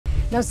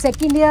Now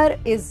second year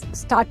is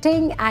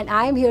starting and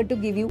I am here to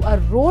give you a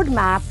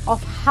roadmap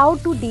of how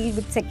to deal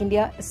with second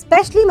year,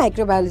 especially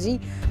microbiology,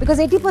 because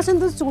 80% of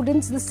the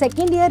students, the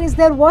second year is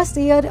their worst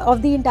year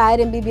of the entire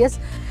MBBS.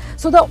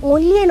 So the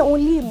only and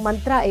only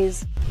mantra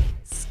is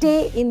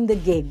stay in the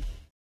game.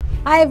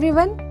 Hi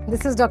everyone,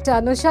 this is Dr.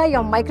 Anusha,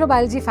 your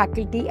microbiology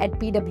faculty at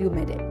PW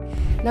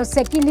MedEd. Now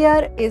second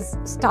year is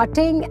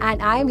starting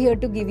and I am here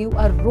to give you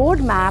a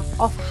roadmap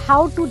of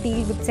how to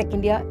deal with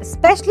second year,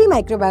 especially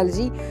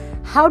microbiology,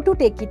 how to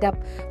take it up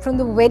from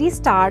the very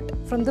start,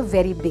 from the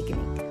very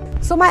beginning.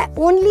 So my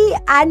only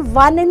and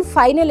one and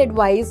final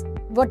advice,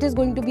 what is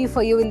going to be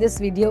for you in this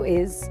video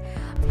is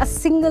a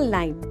single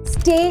line: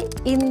 stay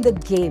in the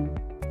game.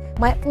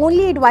 My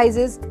only advice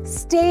is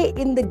stay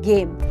in the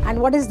game.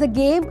 And what is the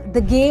game?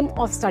 The game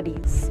of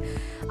studies.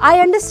 I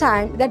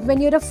understand that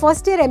when you're a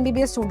first year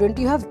MBBS student,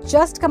 you have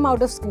just come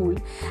out of school,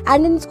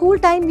 and in school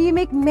time we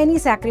make many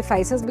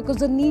sacrifices because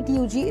the NEET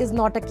UG is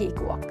not a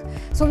cakewalk.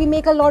 So we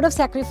make a lot of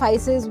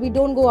sacrifices, we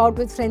don't go out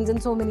with friends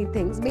and so many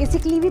things.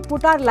 Basically we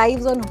put our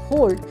lives on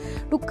hold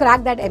to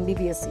crack that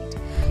MBBS seat.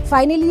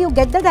 Finally you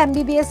get that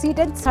MBBS seat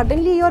and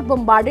suddenly you're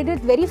bombarded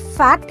with very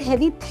fact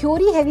heavy,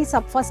 theory heavy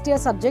first year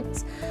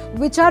subjects,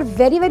 which are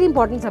very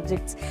important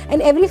subjects,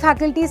 and every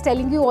faculty is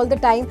telling you all the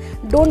time,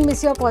 don't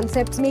miss your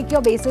concepts, make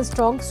your bases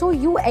strong. So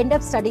you end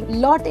up studying a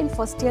lot in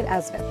first year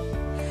as well.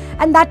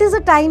 And that is a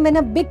time when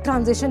a big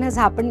transition has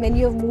happened, when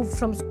you have moved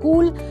from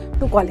school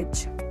to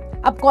college.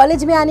 अब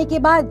college में आने के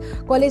बाद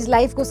college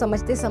life को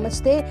समझते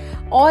समझते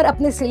और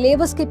अपने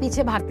सिलेबस के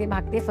पीछे भागते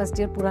भागते फर्स्ट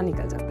ईयर पूरा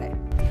निकल जाता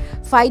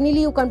है.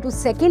 Finally you come to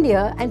second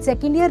year, and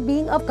second year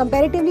being a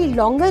comparatively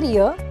longer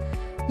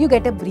year, you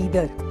get a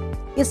breather.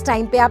 इस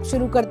टाइम पे आप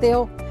शुरू करते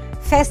हो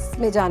फेस्ट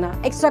में जाना,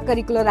 एक्स्ट्रा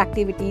करिकुलर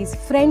एक्टिविटीज,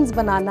 फ्रेंड्स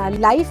बनाना,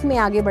 लाइफ में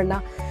आगे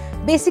बढ़ना.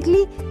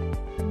 बेसिकली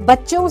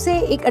बच्चों से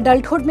एक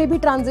अडल्टहुड में भी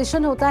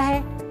ट्रांजिशन होता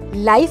है,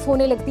 लाइफ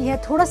होने लगती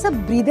है, थोड़ा सा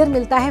ब्रीदर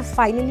मिलता है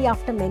finally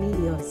after many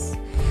years.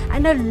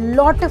 And a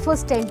lot of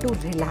us tend to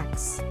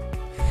relax.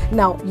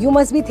 Now, you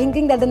must be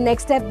thinking that the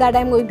next step that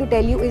I'm going to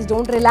tell you is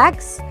don't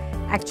relax.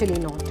 Actually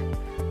not.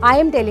 I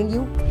am telling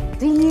you,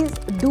 please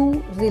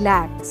do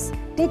relax.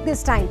 Take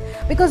this time,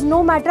 because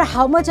no matter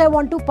how much I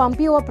want to pump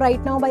you up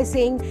right now by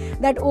saying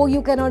that, oh,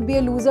 you cannot be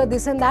a loser,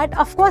 this and that,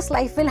 of course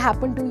life will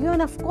happen to you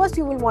and of course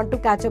you will want to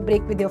catch a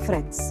break with your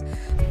friends.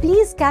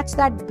 Please catch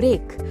that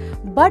break.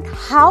 But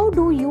how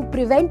do you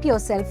prevent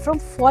yourself from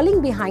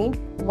falling behind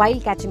while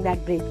catching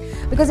that break?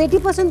 Because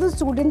 80% of the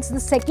students, the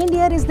second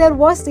year is their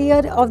worst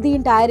year of the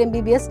entire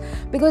MBBS,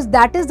 because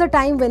that is the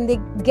time when they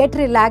get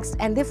relaxed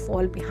and they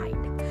fall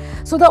behind.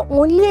 So the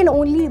only and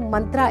only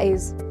mantra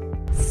is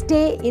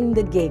stay in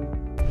the game.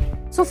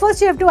 So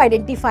first you have to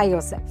identify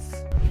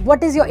yourself.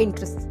 What is your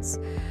interests?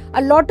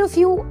 A lot of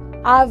you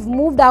have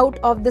moved out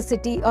of the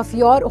city of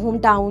your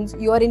hometowns,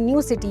 you are in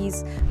new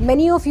cities,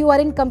 many of you are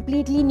in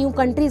completely new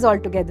countries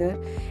altogether.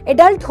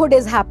 Adulthood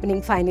is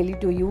happening finally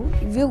to you,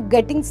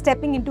 you're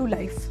stepping into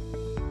life.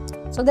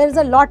 So there is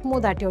a lot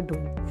more that you're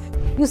doing.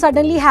 You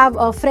suddenly have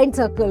a friend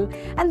circle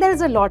and there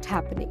is a lot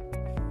happening.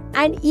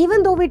 And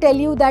even though we tell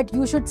you that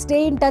you should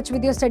stay in touch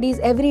with your studies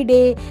every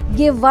day,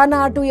 give 1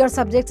 hour to your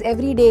subjects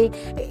every day,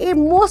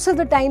 most of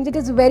the times it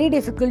is very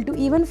difficult to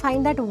even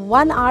find that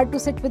 1 hour to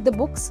sit with the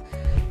books.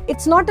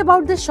 It's not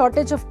about the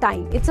shortage of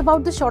time, it's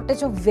about the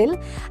shortage of will,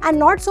 and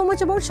not so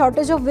much about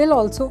shortage of will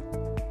also.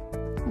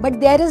 But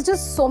there is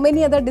just so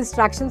many other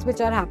distractions which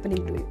are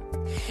happening to you.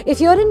 If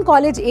you're in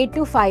college 8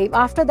 to 5,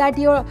 after that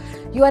you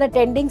are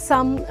attending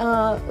some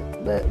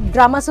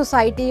drama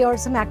society or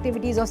some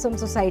activities of some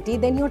society,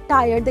 then you're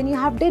tired, then you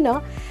have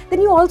dinner,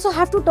 then you also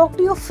have to talk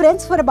to your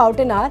friends for about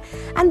an hour,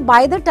 and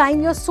by the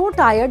time you're so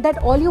tired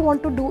that all you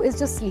want to do is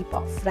just sleep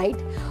off,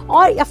 right?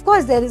 Or of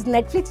course there is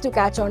Netflix to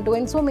catch on to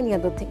and so many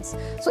other things.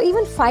 So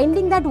even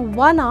finding that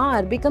 1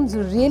 hour becomes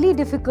really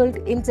difficult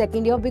in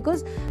second year,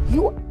 because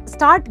you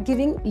start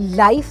giving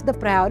life the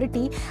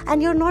priority,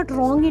 and you're not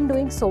wrong in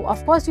doing so.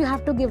 Of course you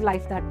have to give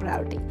life that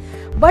priority.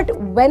 But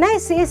when I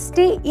say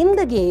stay in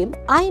the game,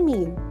 I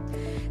mean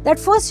that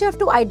first you have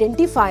to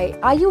identify,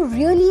 are you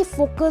really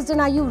focused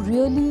and are you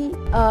really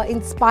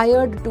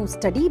inspired to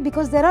study?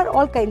 Because there are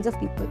all kinds of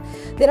people.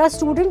 There are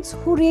students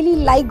who really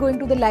like going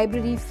to the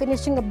library,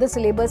 finishing up the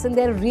syllabus, and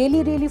they're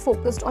really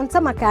focused on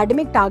some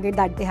academic target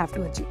that they have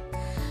to achieve.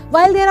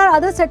 While there are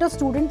other set of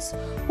students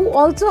who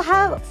also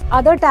have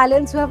other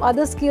talents, who have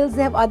other skills,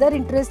 they have other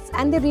interests,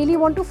 and they really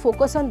want to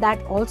focus on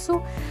that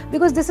also,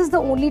 because this is the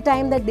only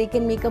time that they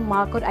can make a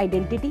mark or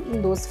identity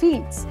in those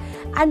fields.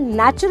 And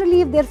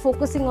naturally, if they're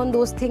focusing on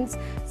those things,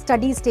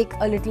 studies take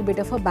a little bit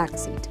of a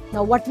backseat.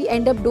 Now, what we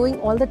end up doing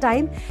all the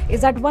time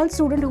is that one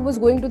student who was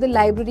going to the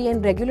library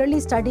and regularly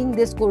studying,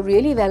 they score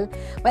really well,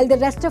 while the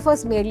rest of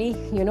us merely,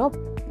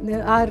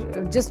 are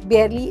just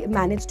barely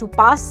managed to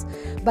pass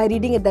by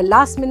reading at the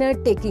last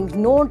minute, taking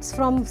notes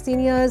from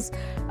seniors,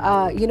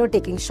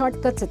 taking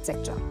shortcuts,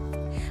 etc.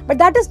 But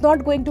that is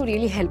not going to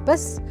really help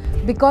us,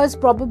 because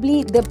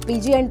probably the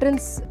PG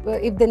entrance,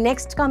 if the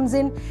next comes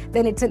in,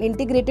 then it's an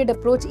integrated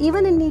approach.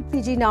 Even in NEET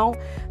PG now,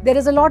 there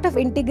is a lot of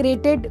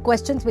integrated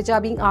questions which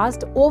are being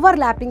asked,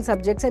 overlapping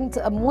subjects, and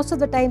most of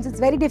the times it's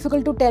very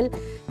difficult to tell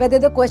whether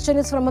the question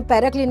is from a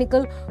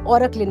paraclinical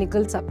or a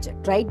clinical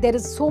subject, right? There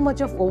is so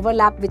much of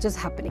overlap which is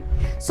happening.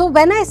 So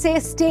when I say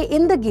stay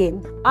in the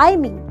game, I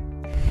mean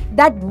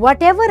that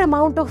whatever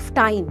amount of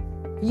time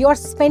you're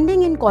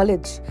spending in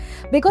college,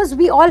 because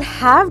we all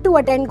have to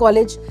attend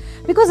college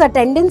because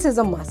attendance is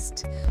a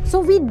must.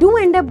 So we do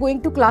end up going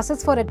to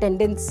classes for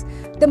attendance.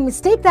 The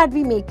mistake that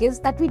we make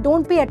is that we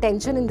don't pay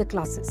attention in the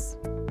classes.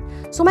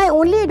 So my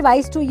only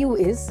advice to you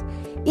is,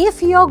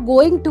 if you're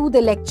going to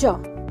the lecture,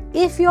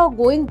 if you're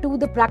going to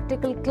the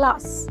practical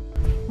class,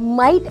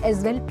 might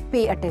as well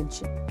pay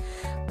attention.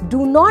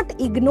 Do not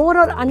ignore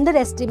or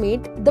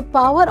underestimate the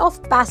power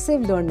of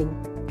passive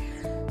learning.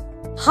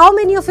 How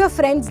many of your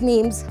friends'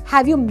 names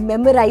have you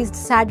memorized,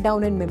 sat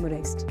down and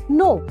memorized?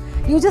 No,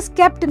 you just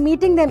kept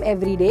meeting them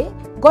every day,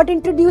 got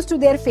introduced to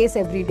their face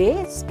every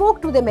day,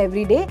 spoke to them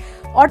every day.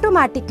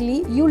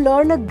 Automatically, you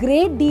learn a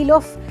great deal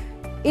of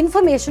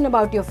information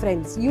about your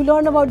friends. You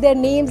learn about their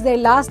names, their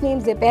last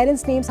names, their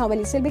parents' names, how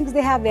many siblings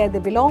they have, where they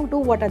belong to,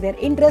 what are their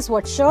interests,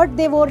 what shirt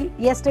they wore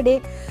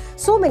yesterday.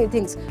 So many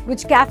things.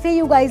 Which cafe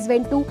you guys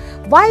went to.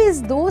 Why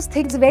is those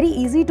things very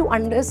easy to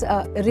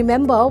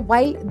remember,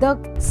 while the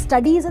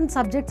studies and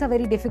subjects are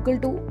very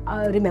difficult to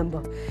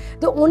remember?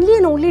 The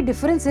only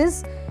difference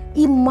is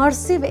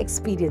immersive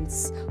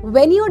experience.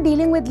 When you're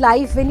dealing with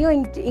life, when you're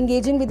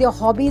engaging with your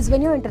hobbies,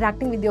 when you're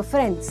interacting with your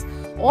friends,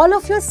 all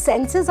of your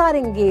senses are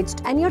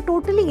engaged and you're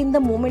totally in the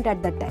moment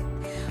at that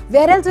time.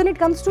 Whereas when it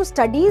comes to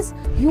studies,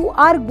 you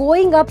are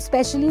going up,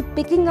 specially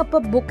picking up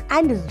a book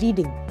and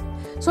reading.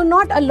 So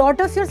not a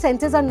lot of your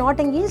senses are not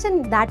engaged,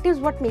 and that is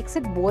what makes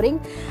it boring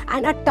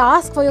and a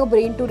task for your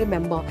brain to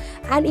remember.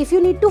 And if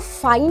you need to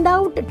find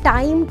out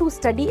time to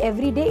study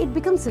every day, it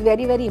becomes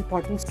very, very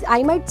important.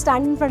 I might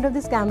stand in front of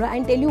this camera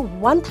and tell you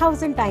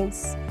 1000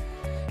 times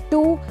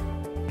to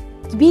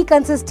be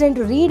consistent,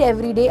 read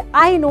every day.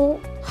 I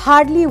know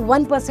hardly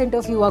 1%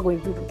 of you are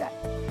going to do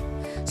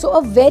that. So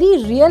a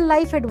very real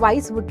life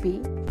advice would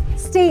be,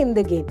 stay in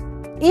the game.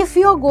 If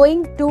you're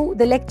going to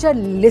the lecture,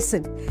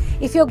 listen.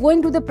 If you're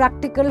going to the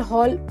practical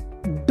hall,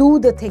 do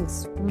the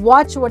things.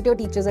 Watch what your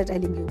teachers are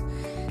telling you.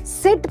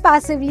 Sit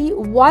passively,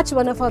 watch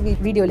one of our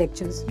video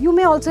lectures. You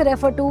may also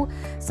refer to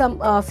some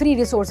free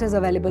resources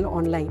available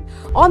online,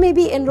 or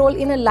maybe enroll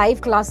in a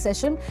live class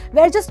session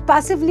where just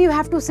passively you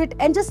have to sit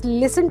and just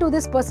listen to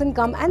this person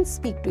come and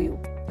speak to you.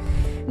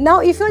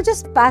 Now, if you're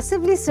just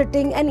passively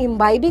sitting and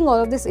imbibing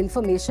all of this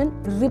information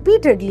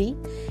repeatedly,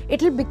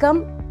 it will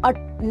become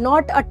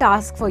not a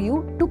task for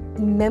you to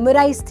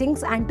memorize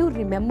things and to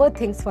remember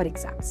things for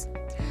exams.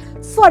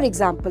 For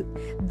example,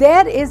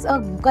 there is a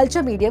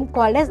culture medium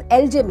called as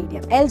LJ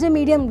medium. LJ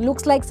medium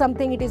looks like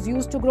something, it is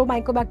used to grow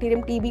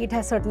Mycobacterium TB, it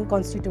has certain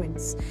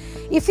constituents.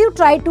 If you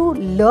try to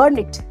learn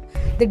it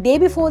the day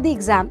before the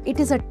exam, it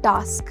is a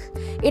task.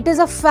 It is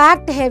a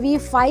fact-heavy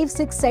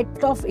 5-6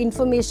 set of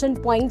information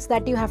points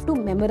that you have to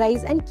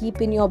memorize and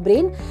keep in your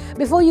brain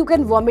before you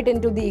can vomit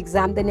into the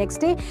exam the next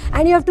day,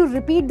 and you have to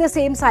repeat the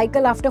same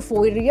cycle after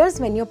 4 years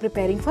when you're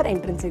preparing for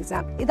entrance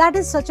exam. That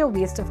is such a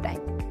waste of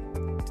time.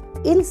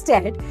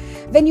 Instead,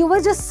 when you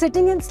were just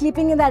sitting and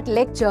sleeping in that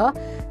lecture,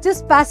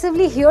 just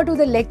passively hear to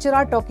the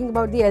lecturer talking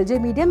about the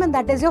LJ medium, and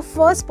that is your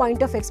first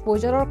point of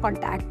exposure or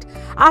contact.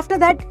 After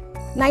that,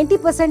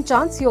 90%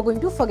 chance you're going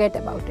to forget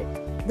about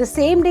it. The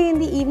same day in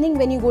the evening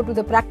when you go to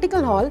the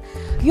practical hall,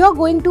 you're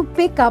going to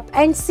pick up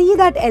and see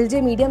that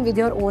LJ medium with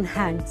your own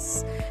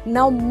hands.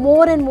 Now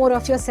more and more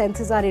of your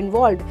senses are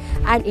involved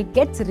and it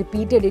gets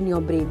repeated in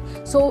your brain.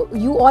 So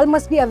you all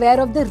must be aware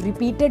of the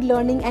repeated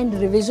learning and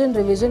revision.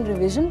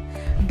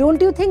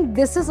 Don't you think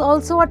this is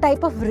also a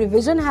type of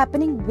revision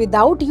happening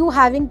without you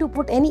having to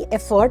put any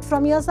effort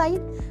from your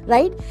side,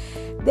 right?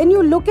 Then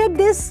you look at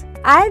this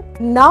and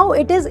now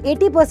it is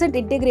 80%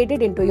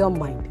 integrated into your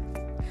mind.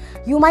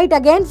 You might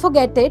again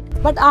forget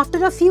it, but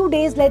after a few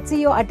days, let's say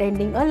you're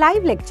attending a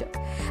live lecture,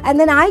 and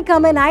then I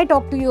come and I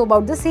talk to you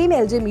about the same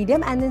LJ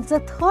medium, and it's the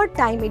third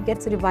time it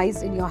gets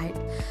revised in your head.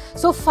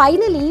 So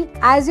finally,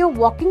 as you're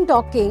walking,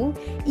 talking,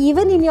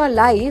 even in your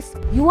life,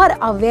 you are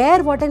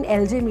aware what an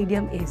LJ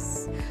medium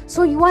is.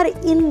 So you are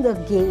in the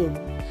game.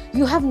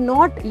 You have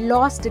not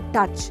lost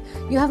touch.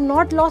 You have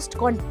not lost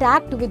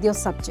contact with your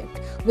subject,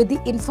 with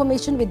the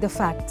information, with the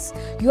facts.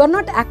 You are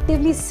not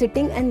actively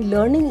sitting and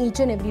learning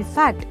each and every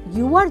fact.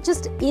 You are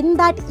just in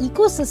that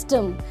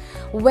ecosystem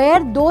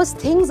where those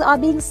things are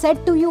being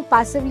said to you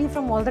passively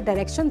from all the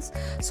directions,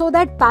 so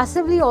that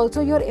passively also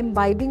you're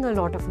imbibing a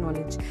lot of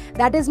knowledge.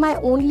 That is my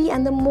only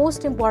and the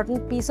most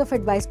important piece of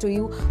advice to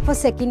you for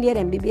second year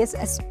MBBS,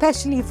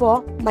 especially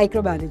for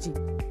microbiology,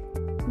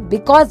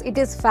 because it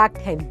is fact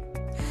heavy.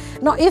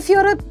 Now, if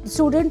you're a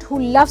student who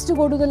loves to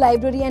go to the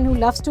library and who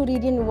loves to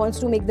read and wants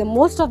to make the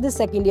most of this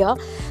second year,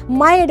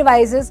 my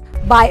advice is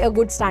buy a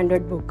good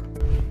standard book.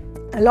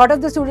 A lot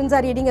of the students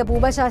are reading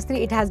Apuba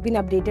Shastri. It has been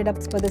updated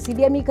up for the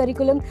CBME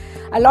curriculum.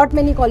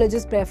 Many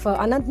colleges prefer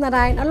Anant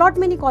Narayan.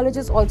 Many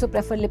colleges also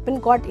prefer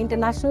Lippincott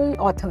international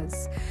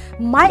authors.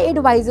 My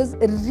advice is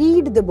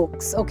read the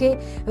books, okay?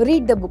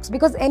 Read the books,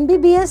 because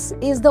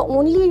MBBS is the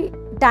only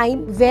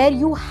time where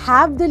you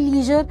have the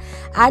leisure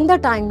and the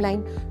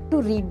timeline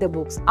to read the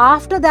books.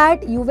 After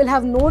that, you will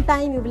have no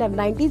time. You will have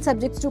 19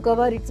 subjects to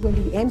cover. It's going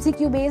to be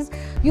MCQ based.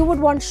 You would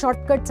want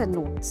shortcuts and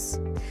notes.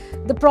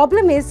 The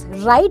problem is,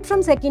 right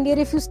from second year,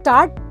 if you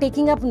start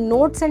taking up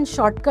notes and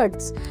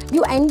shortcuts,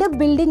 you end up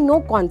building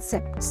no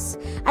concepts.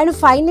 And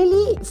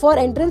finally, for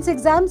entrance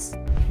exams,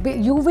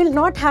 you will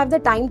not have the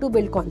time to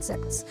build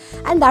concepts.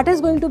 And that is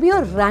going to be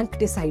your rank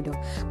decider.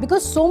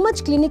 Because so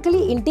much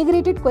clinically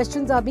integrated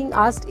questions are being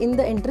asked in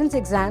the entrance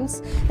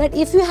exams that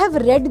if you have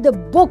read the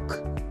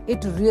book,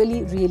 it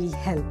really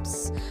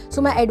helps.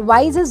 So my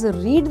advice is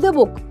read the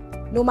book.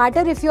 No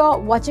matter if you are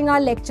watching our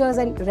lectures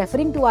and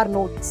referring to our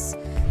notes,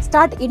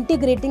 start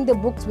integrating the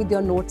books with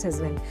your notes as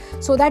well,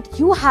 so that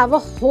you have a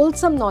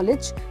wholesome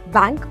knowledge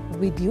bank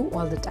with you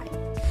all the time.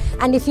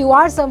 And if you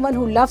are someone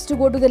who loves to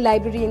go to the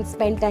library and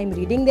spend time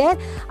reading there,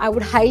 I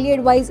would highly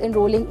advise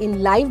enrolling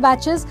in live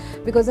batches,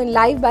 because in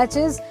live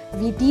batches,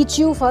 we teach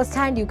you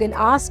firsthand. You can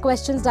ask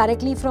questions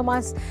directly from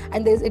us,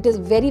 and it is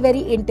very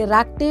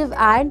interactive,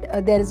 and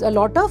there is a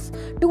lot of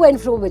to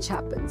and fro which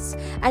happens.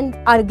 And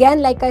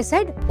again, like I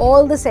said,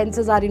 all the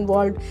senses are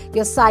involved,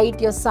 your sight,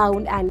 your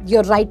sound, and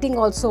your writing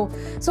also.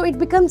 So it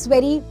becomes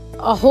a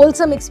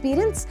wholesome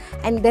experience,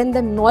 and then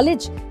the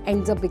knowledge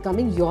ends up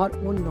becoming your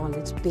own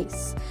knowledge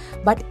base.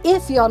 But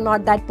if you're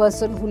not that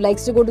person who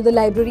likes to go to the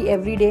library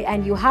every day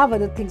and you have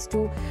other things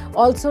to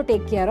also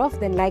take care of,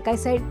 then like I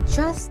said,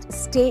 just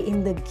stay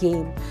in the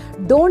game.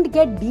 Don't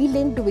get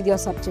de-linked with your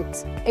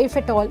subjects. If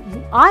at all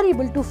you are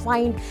able to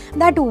find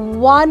that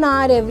 1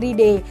 hour every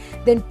day,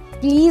 then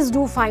please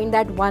do find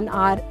that 1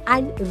 hour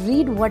and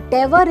read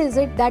whatever is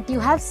it that you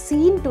have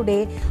seen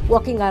today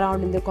walking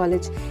around in the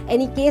college.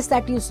 Any case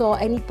that you saw,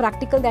 any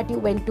practical that you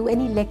went to,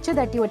 any lecture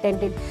that you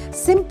attended,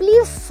 simply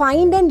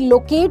find and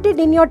locate it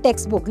in your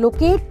textbook.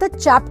 Locate the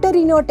chapter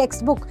in your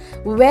textbook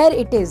where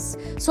it is.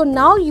 So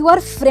now you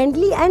are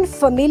friendly and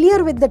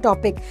familiar with the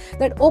topic,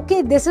 that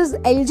okay, this is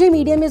LJ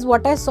medium is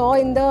what I saw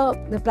in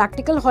the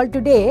practical hall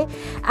today,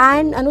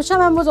 and Anusha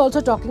ma'am was also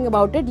talking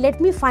about it.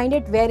 Let me find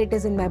it where it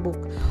is in my book.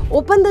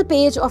 Open the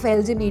page of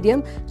LJ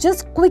medium,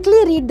 just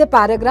quickly read the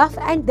paragraph,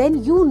 and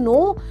then you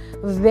know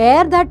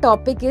where that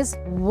topic is,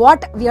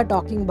 what we are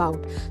talking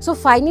about. So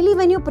finally,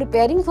 when you're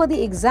preparing for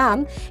the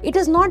exam, it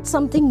is not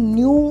something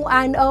new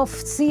and a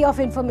sea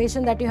of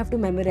information that you have to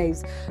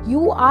memorize.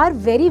 You are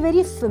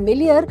very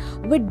familiar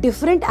with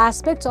different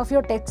aspects of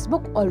your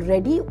textbook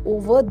already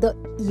over the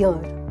year.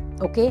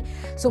 Okay,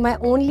 so my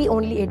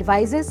only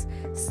advice is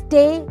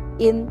stay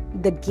in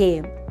the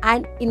game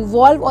and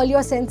involve all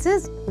your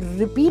senses,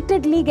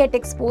 repeatedly get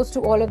exposed to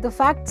all of the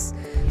facts,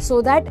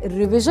 so that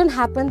revision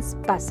happens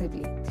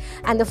passively.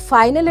 And the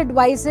final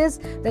advice is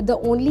that the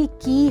only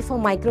key for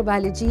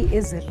microbiology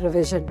is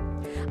revision.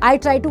 I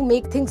try to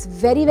make things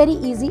very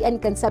easy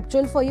and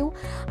conceptual for you.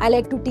 I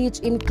like to teach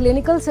in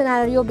clinical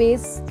scenario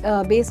based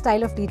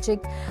style of teaching.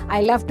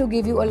 I love to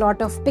give you a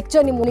lot of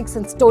picture mnemonics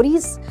and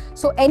stories.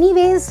 So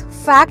anyways,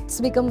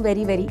 facts become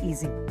very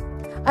easy.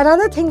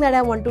 Another thing that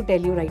I want to tell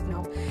you right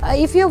now,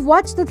 if you have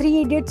watched the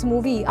Three Idiots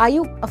movie, are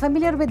you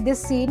familiar with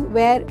this scene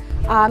where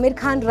Amir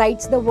Khan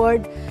writes the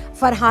word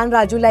Farhan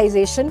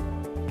Rajulization?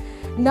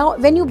 Now,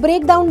 when you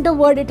break down the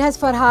word, it has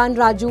Farhan,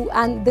 Raju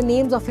and the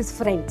names of his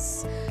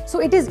friends. So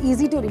it is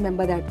easy to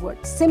remember that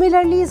word.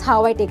 Similarly is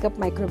how I take up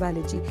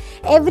microbiology.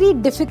 Every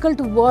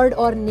difficult word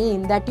or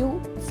name that you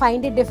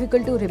find it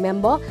difficult to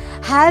remember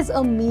has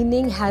a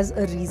meaning, has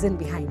a reason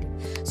behind it.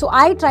 So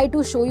I try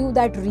to show you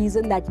that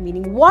reason, that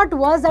meaning. What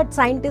was that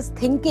scientist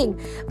thinking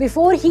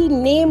before he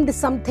named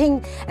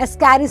something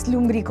Ascaris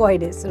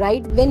lumbricoides,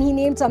 right? When he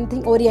named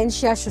something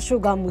Orientia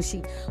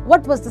shushugamushi,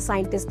 what was the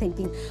scientist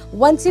thinking?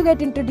 Once you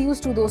get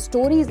introduced to those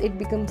stories, it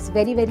becomes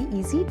very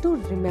easy to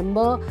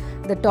remember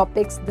the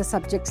topics, the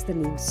subjects, the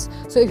names.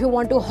 So if you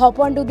want to hop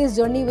onto this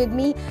journey with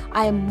me,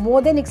 I am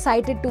more than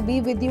excited to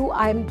be with you.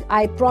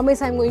 I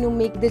promise I'm going to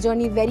make the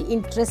journey very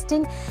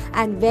interesting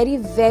and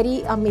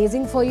very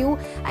amazing for you,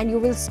 and you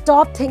will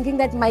stop thinking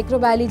that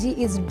microbiology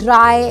is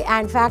dry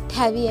and fact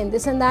heavy and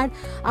this and that.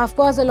 Of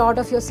course, a lot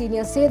of your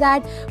seniors say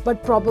that,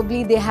 but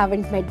probably they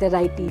haven't met the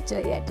right teacher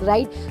yet,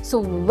 right? So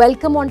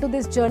welcome onto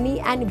this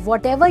journey, and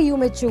whatever you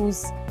may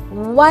choose,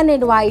 one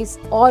advice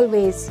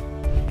always: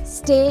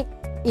 stay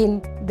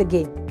in the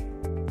game.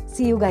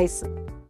 See you guys soon.